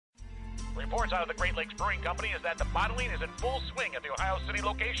Reports out of the Great Lakes Brewing Company is that the bottling is in full swing at the Ohio City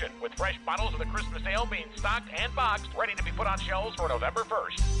location, with fresh bottles of the Christmas ale being stocked and boxed, ready to be put on shelves for November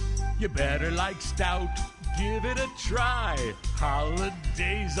 1st. You better like stout, give it a try.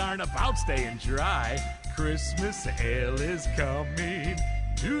 Holidays aren't about staying dry. Christmas ale is coming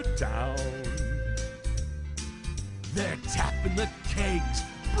to town. They're tapping the kegs,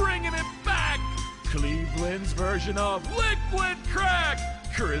 bringing it back. Cleveland's version of liquid crack.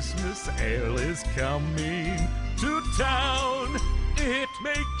 Christmas ale is coming to town. It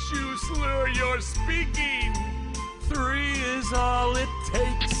makes you slur your speaking. 3 is all it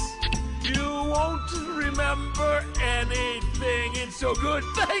takes. You won't remember anything. It's so good.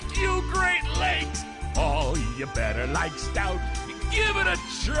 Thank you, Great Lakes. Oh, you better like stout. Give it a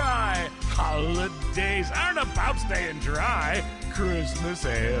try. Holidays aren't about staying dry. Christmas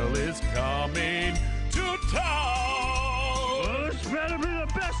ale is coming to town. Well, this better be the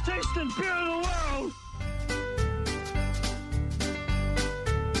best tasting beer in the world.